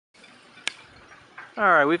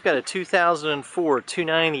Alright, we've got a 2004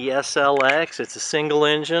 290 SLX. It's a single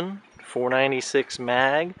engine, 496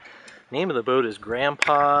 mag. Name of the boat is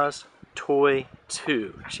Grandpa's Toy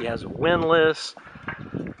 2. She has a windlass,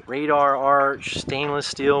 radar arch, stainless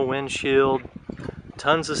steel windshield,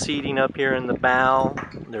 tons of seating up here in the bow.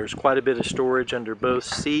 There's quite a bit of storage under both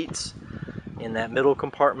seats. In that middle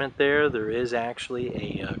compartment there is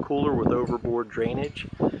actually a cooler with overboard drainage.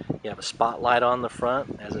 You have a spotlight on the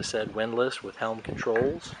front, as I said, windlass with helm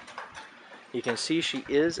controls. You can see she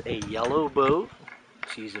is a yellow boat.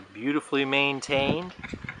 She's beautifully maintained.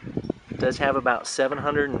 Does have about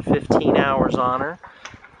 715 hours on her.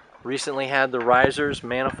 Recently had the risers,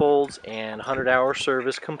 manifolds, and 100-hour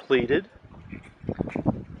service completed.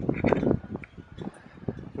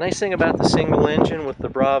 Nice thing about the single engine with the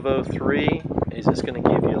Bravo 3 is it's going to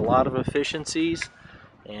give you a lot of efficiencies.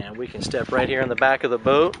 And we can step right here in the back of the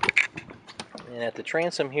boat. And at the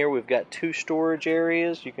transom here we've got two storage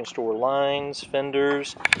areas. You can store lines,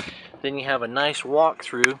 fenders. Then you have a nice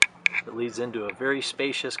walk-through that leads into a very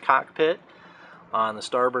spacious cockpit. On the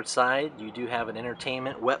starboard side you do have an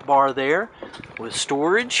entertainment wet bar there with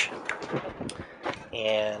storage.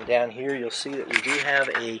 And down here you'll see that we do have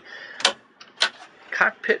a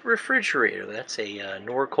cockpit refrigerator. That's a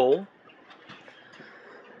Norcold.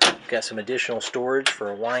 Got some additional storage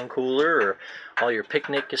for a wine cooler or all your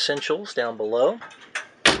picnic essentials down below.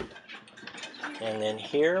 And then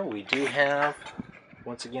here we do have,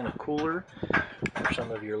 once again, a cooler for some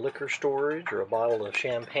of your liquor storage or a bottle of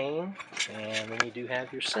champagne. And then you do have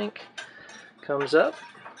your sink. Comes up,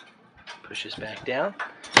 pushes back down.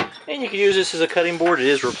 And you can use this as a cutting board. It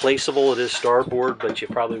is replaceable. It is starboard, but you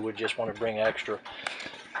probably would just want to bring an extra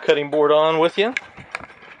cutting board on with you.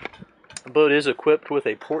 The boat is equipped with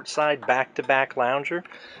a portside back-to-back lounger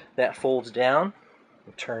that folds down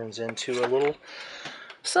and turns into a little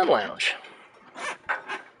sun lounge.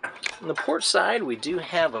 On the port side, we do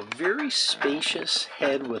have a very spacious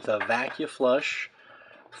head with a vacuum-flush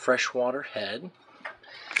freshwater head.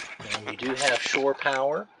 And you do have shore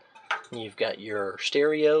power. You've got your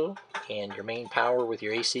stereo and your main power with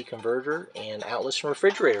your AC converter and outlets and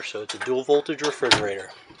refrigerator, so it's a dual voltage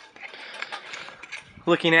refrigerator.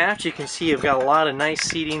 Looking aft, you can see you've got a lot of nice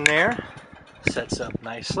seating there. Sets up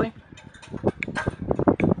nicely.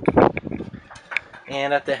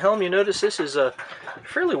 And at the helm, you notice this is a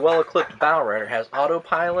fairly well-equipped Bowrider. It has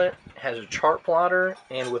autopilot, has a chart plotter,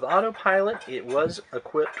 and with autopilot, it was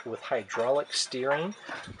equipped with hydraulic steering.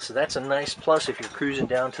 So that's a nice plus if you're cruising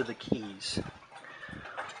down to the Keys.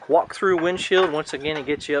 Walk-through windshield, once again, it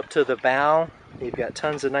gets you up to the bow. You've got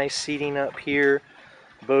tons of nice seating up here.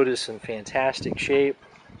 The boat is in fantastic shape.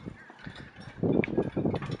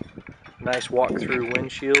 Nice walk-through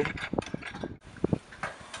windshield.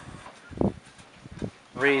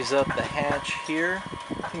 Raise up the hatch here.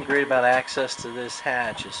 The thing great about access to this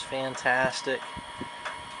hatch is fantastic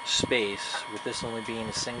space, with this only being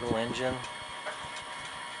a single engine.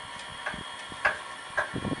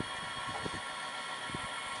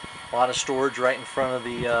 A lot of storage right in front of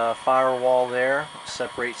the firewall there.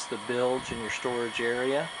 Separates the bilge and your storage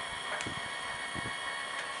area.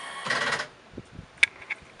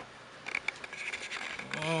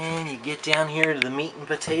 And you get down here to the meat and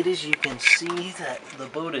potatoes, you can see that the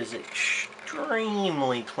boat is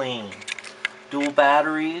extremely clean. Dual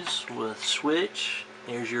batteries with switch.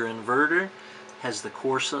 There's your inverter. Has the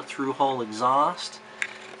Corsa through-hull exhaust.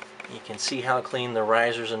 You can see how clean the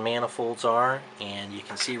risers and manifolds are, and you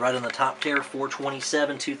can see right on the top there,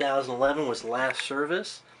 427 2011 was the last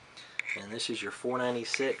service, and this is your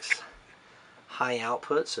 496 high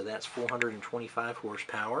output, so that's 425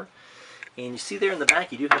 horsepower. And you see there in the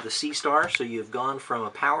back you do have the C-Star, so you've gone from a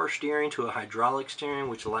power steering to a hydraulic steering,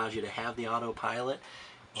 which allows you to have the autopilot,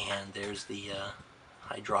 and there's the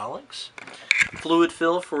hydraulics. Fluid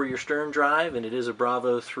fill for your stern drive, and it is a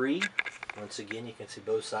Bravo 3. Once again, you can see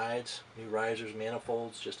both sides, new risers,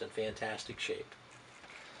 manifolds, just in fantastic shape.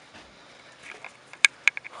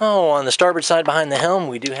 Oh, on the starboard side behind the helm,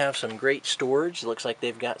 we do have some great storage. It looks like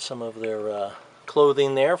they've got some of their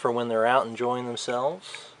clothing there for when they're out enjoying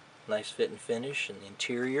themselves. Nice fit and finish in the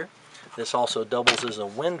interior. This also doubles as a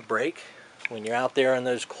windbreak. When you're out there in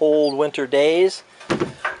those cold winter days,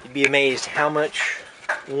 you'd be amazed how much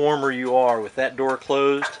warmer you are with that door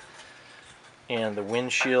closed and the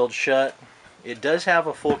windshield shut. It does have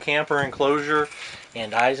a full camper enclosure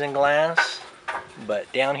and isinglass, but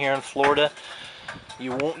down here in Florida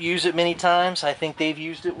you won't use it many times. I think they've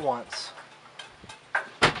used it once.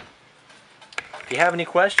 If you have any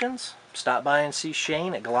questions, stop by and see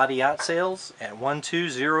Shane at Galati Yacht Sales at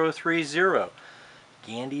 12030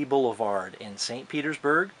 Gandy Boulevard in St.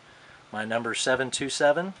 Petersburg, My number is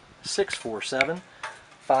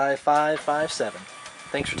 727-647-5557.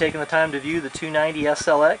 Thanks for taking the time to view the 290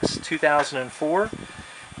 SLX 2004,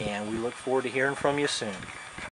 and we look forward to hearing from you soon.